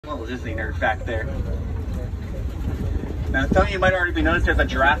Little Disney nerd fact there. Now, some of you might already be noticed there's a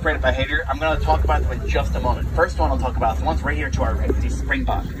giraffe right up ahead here. I'm going to talk about them in just a moment. First one I'll talk about is the one's right here to our right, these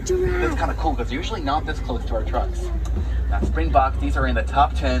Springboks. This is kind of cool because they're usually not this close to our trucks. Now, Springboks, these are in the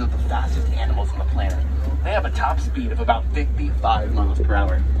top 10 of the fastest animals on the planet. They have a top speed of about 55 miles per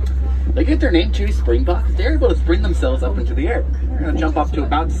hour. They get their name too, Springboks. They're able to spring themselves up into the air. They're going to jump up to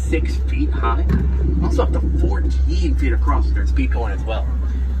about 6 feet high, also up to 14 feet across with their speed going as well.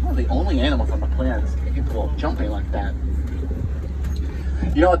 One of the only animals on the planet that's capable of jumping like that.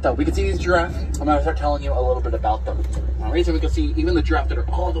 You know what though, we can see these giraffes. I'm going to start telling you a little bit about them. The reason we can see even the giraffe that are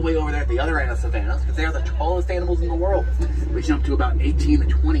all the way over there at the other end of the savannah is because they're the tallest animals in the world, reaching up to about 18 to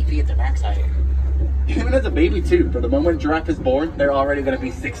 20 feet at their max height. Even as a baby too, for the moment a giraffe is born, they're already going to be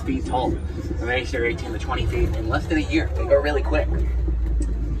 6 feet tall. And they reach their 18 to 20 feet in less than a year. They go really quick.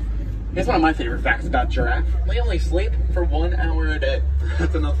 Here's one of my favorite facts about giraffe. They only sleep for 1 hour a day.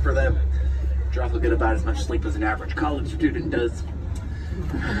 That's enough for them. Giraffe will get about as much sleep as an average college student does.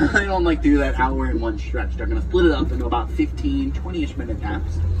 They don't like to do that hour in one stretch. They're going to split it up into about 15, 20-ish minute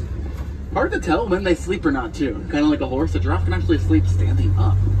naps. Hard to tell when they sleep or not too. Kind of like a horse, a giraffe can actually sleep standing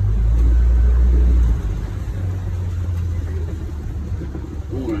up.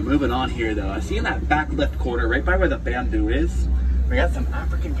 Ooh, moving on here though. I see in that back left corner, right by where the bamboo is, we got some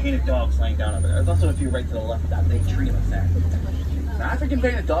African painted dogs laying down over there. There's also a few right to the left of that big tree that's there. The African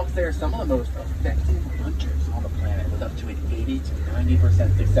painted dogs there are some of the most effective hunters on the planet, with up to an 80 to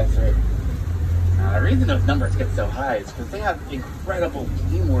 90% success rate. The reason those numbers get so high is because they have incredible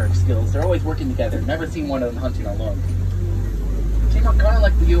teamwork skills. They're always working together. Never seen one of them hunting alone. Kind of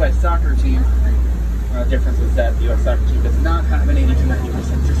like the U.S. soccer team. The difference is that the U.S. soccer team does not have an 80 to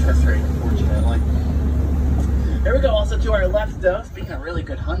 90% success rate, unfortunately. Here we go, also to our left though, speaking of really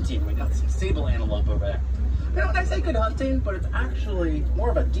good hunting, we got some sable antelope over there. You know, when I say good hunting, but it's actually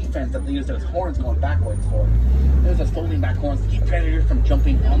more of a defense that they use those horns going backwards for. There's those folding back horns to keep predators from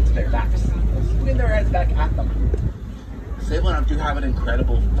jumping onto their backs. Swinging their heads back at them. Sable antelope do have an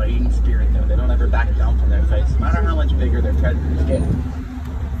incredible fighting spirit though. They don't ever back down from their fights, no matter how much bigger their predators get.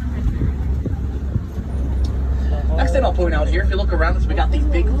 Next thing I'll point out here, if you look around us, we got these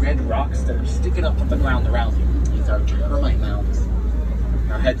big red rocks that are sticking up from the ground around you. These are termite mounds.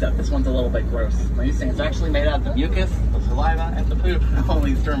 Now heads up, this one's a little bit gross. These things are actually made out of the mucus, the saliva, and the poop of all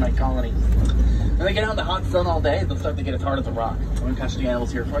these termite colonies. When they get out in the hot sun all day, they'll start to get as hard as a rock. When catch the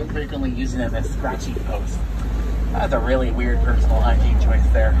animals here, quite frequently using them as scratching posts. That's a really weird personal hygiene choice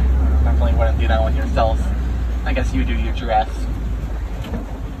there. Definitely wouldn't do that one yourself. I guess you do your giraffes.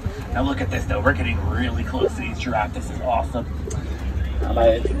 Now look at this though, we're getting really close to these giraffes. This is awesome.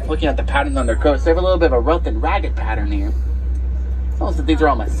 By looking at the patterns on their coats, they have a little bit of a rough and ragged pattern here. It's almost that these are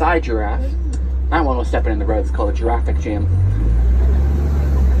all Maasai giraffe. That one was stepping in the road. It's called a giraffic jam.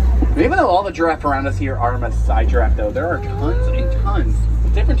 And even though all the giraffe around us here are Maasai giraffe though, there are tons and tons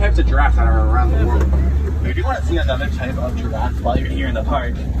of different types of giraffes that are around the world. If you want to see another type of giraffe while you're here in the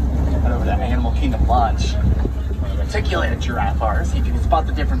park, head over to Animal Kingdom Lodge. Reticulated giraffe are. See if you can spot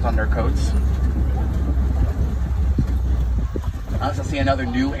the difference on their coats. I also see another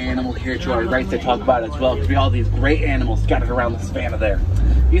new animal here to our right to talk about as well, because we have all these great animals scattered around the savannah there.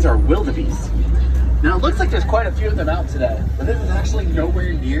 These are wildebeest. Now it looks like there's quite a few of them out today, but this is actually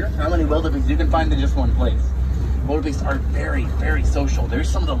nowhere near how many wildebeest you can find in just one place. Wildebeest are very, very social. They're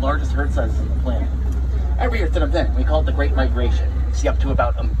some of the largest herd sizes on the planet. Every year it's an event. We call it the Great Migration. You see up to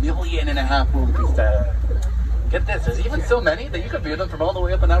about 1.5 million wildebeest. Get this, there's even so many that you can view them from all the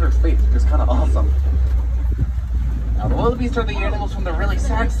way up in outer space, which is kind of awesome. Now the wildebeest are the animals from the really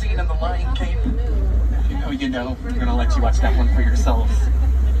sad scene in The Lion King. If you know, you know. We're going to let you watch that one for yourselves.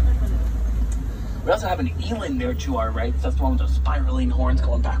 We also have an eland there to our right. So that's the one with those spiraling horns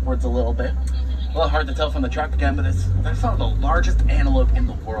going backwards a little bit. A little hard to tell from the truck again, but they're some of the largest antelope in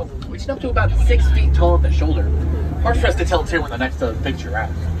the world. Reaching up to about 6 feet tall at the shoulder. Hard for us to tell too when the next to the big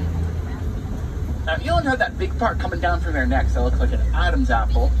giraffe. Now, eland have that big part coming down from their necks that looks like an Adam's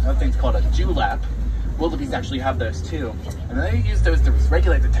apple. Another thing's called a dewlap. Wildebeest actually have those too. And they use those to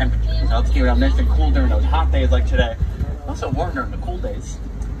regulate the temperature. So let's keep it up nice and cool during those hot days like today. Also warm during the cool days.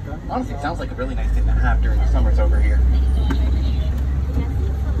 Honestly, it sounds like a really nice thing to have during the summers over here.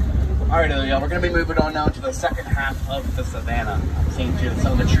 Alright, y'all, we're going to be moving on now to the second half of the savannah. I'm seeing too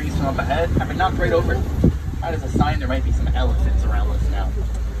some of the trees from up ahead have been knocked right over. That is a sign there might be some elephants around us now.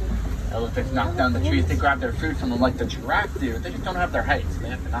 Elephants knock down the trees, they grab their food from them like the giraffe do. They just don't have their height, so they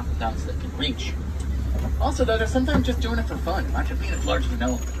have to knock them down so they can reach. Also though, they're sometimes just doing it for fun, not just being as large as an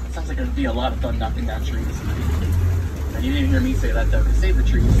elephant. It sounds like it would be a lot of fun knocking down trees. And you didn't hear me say that though, because save the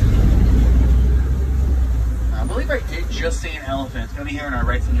trees. I believe I did just see an elephant. It's going to be here on our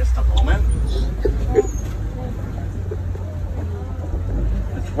rights in just a moment.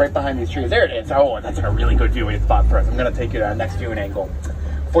 It's right behind these trees. There it is. Oh, that's a really good viewing spot for us. I'm going to take you to our next viewing angle.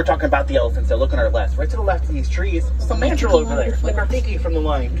 If we're talking about the elephants, they'll look on our left. Right to the left of these trees, some mandrill over there, like Rafiki from The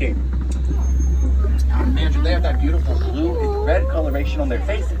Lion King. Mandrill, they have that beautiful blue and red coloration on their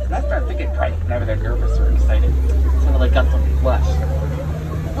faces. And I start thinking right whenever they're nervous or excited. It's kind of like got some flesh.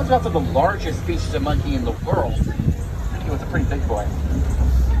 That's also the largest species of monkey in the world. He was a pretty big boy.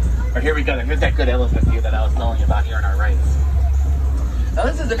 But here we go. Here's that good elephant view that I was telling you about here on our rights. Now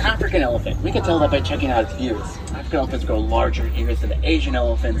this is an African elephant. We can tell that by checking out its ears. African elephants grow larger ears than the Asian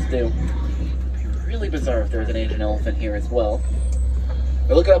elephants do. It'd be really bizarre if there was an Asian elephant here as well.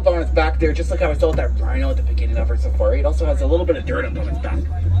 But look up on its back there, just like how I saw that rhino at the beginning of our safari. It also has a little bit of dirt up on its back.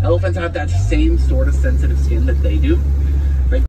 Elephants have that same sort of sensitive skin that they do.